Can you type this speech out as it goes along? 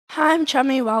Hi, I'm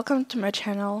Charmy, welcome to my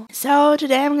channel. So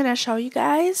today I'm gonna show you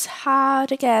guys how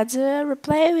to get the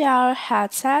Replay VR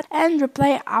headset and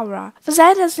Replay Aura. For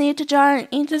that, just need to join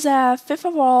into the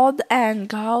FIFA world and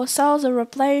go so the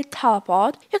Replay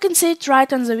teleport. You can see it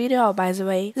right on the video, by the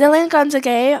way. The link on the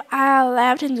game I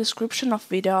left in the description of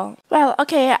video. Well,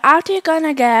 okay, after you're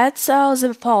gonna get so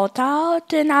the portal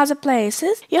to another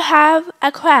places, you have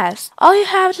a quest. All you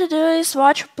have to do is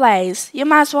watch replays. You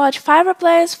must watch 5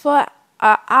 replays for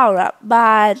hour,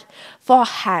 but for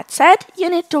headset you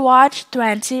need to watch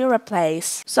 20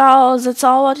 replays. So that's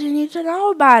all what you need to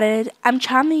know about it. I'm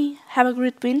Charmy. Have a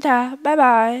great winter. Bye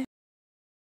bye.